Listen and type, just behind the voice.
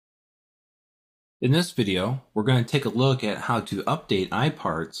In this video, we're going to take a look at how to update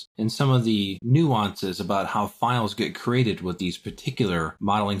iParts and some of the nuances about how files get created with these particular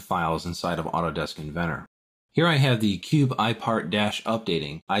modeling files inside of Autodesk Inventor. Here I have the Cube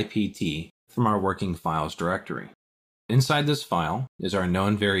iPart-updating IPT from our working files directory. Inside this file is our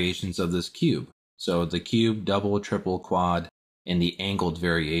known variations of this cube, so the cube, double, triple, quad, and the angled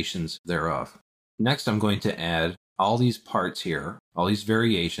variations thereof. Next, I'm going to add all these parts here, all these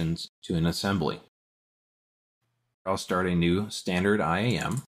variations, to an assembly. I'll start a new standard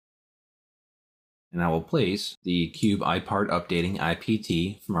IAM, and I will place the Cube iPart updating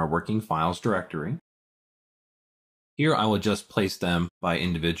IPT from our working files directory. Here I will just place them by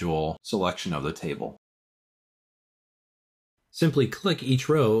individual selection of the table. Simply click each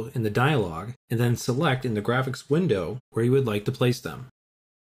row in the dialog and then select in the graphics window where you would like to place them.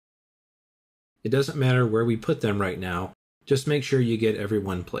 It doesn't matter where we put them right now, just make sure you get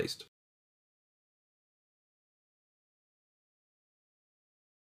everyone placed.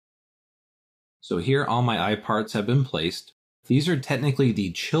 So here all my iParts have been placed. These are technically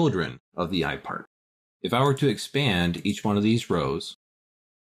the children of the iPart. If I were to expand each one of these rows,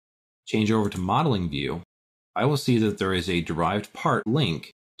 change over to modeling view, I will see that there is a derived part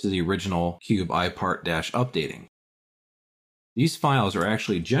link to the original Cube iPart-updating. These files are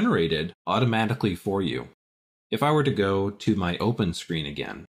actually generated automatically for you. If I were to go to my open screen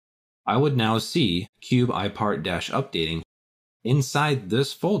again, I would now see Cube iPart-updating. Inside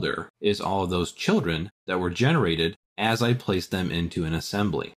this folder is all of those children that were generated as I placed them into an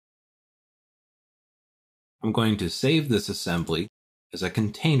assembly. I'm going to save this assembly as a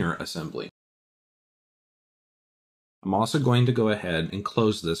container assembly. I'm also going to go ahead and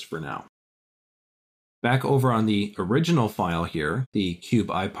close this for now. Back over on the original file here, the Cube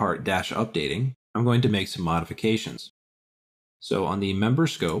iPart-updating, I'm going to make some modifications. So on the member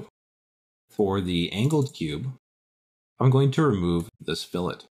scope, for the angled cube, I'm going to remove this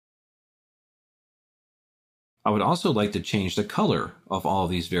fillet. I would also like to change the color of all of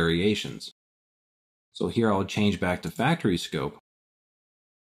these variations. So here I'll change back to factory scope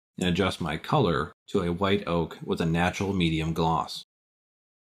and adjust my color to a white oak with a natural medium gloss.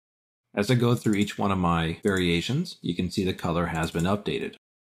 As I go through each one of my variations, you can see the color has been updated.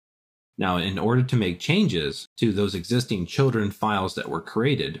 Now, in order to make changes to those existing children files that were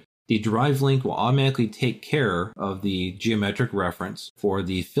created, the drive link will automatically take care of the geometric reference for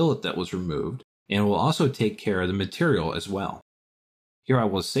the fillet that was removed, and will also take care of the material as well. Here I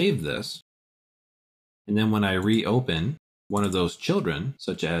will save this, and then when I reopen one of those children,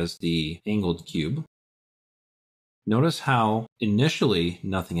 such as the angled cube, notice how initially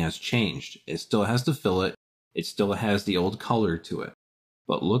nothing has changed. It still has the fillet, it still has the old color to it.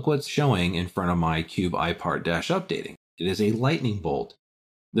 But look what's showing in front of my Cube iPart-updating. It is a lightning bolt.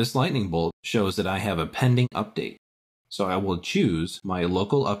 This lightning bolt shows that I have a pending update. So I will choose my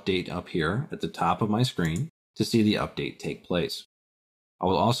local update up here at the top of my screen to see the update take place. I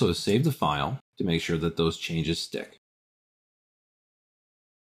will also save the file to make sure that those changes stick.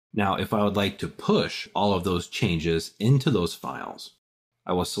 Now, if I would like to push all of those changes into those files,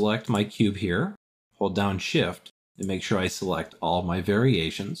 I will select my cube here, hold down Shift, and make sure I select all my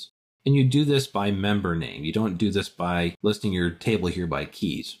variations. And you do this by member name. You don't do this by listing your table here by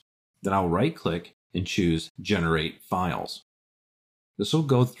keys. Then I'll right-click and choose Generate Files. This will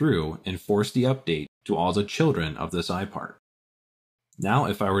go through and force the update to all the children of this iPart. Now,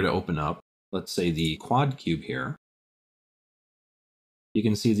 if I were to open up, let's say the quad cube here, you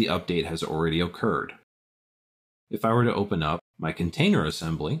can see the update has already occurred. If I were to open up my container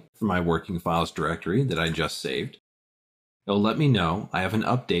assembly from my working files directory that I just saved, it'll let me know I have an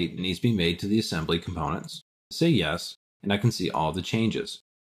update that needs to be made to the assembly components. Say yes, and I can see all the changes.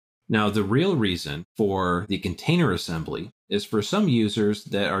 Now, the real reason for the container assembly is for some users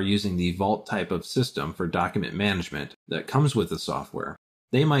that are using the Vault type of system for document management that comes with the software.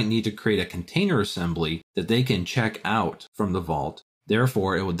 They might need to create a container assembly that they can check out from the Vault.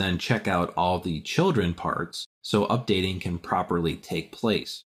 Therefore, it would then check out all the children parts so updating can properly take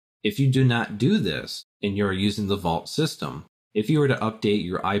place. If you do not do this and you're using the Vault system, if you were to update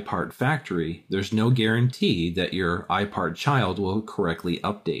your iPart factory, there's no guarantee that your iPart child will correctly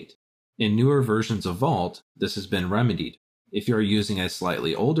update. In newer versions of Vault, this has been remedied. If you're using a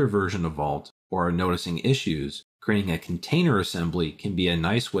slightly older version of Vault or are noticing issues, creating a container assembly can be a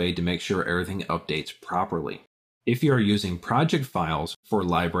nice way to make sure everything updates properly. If you are using project files for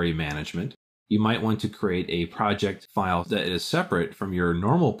library management, you might want to create a project file that is separate from your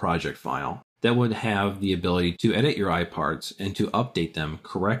normal project file that would have the ability to edit your iParts and to update them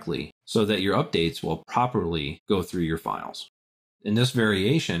correctly so that your updates will properly go through your files. In this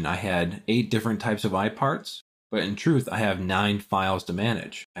variation, I had 8 different types of iParts, but in truth, I have 9 files to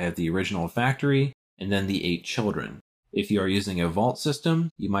manage. I have the original factory, and then the 8 children. If you are using a vault system,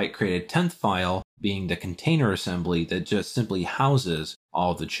 you might create a 10th file, being the container assembly that just simply houses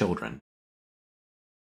all the children.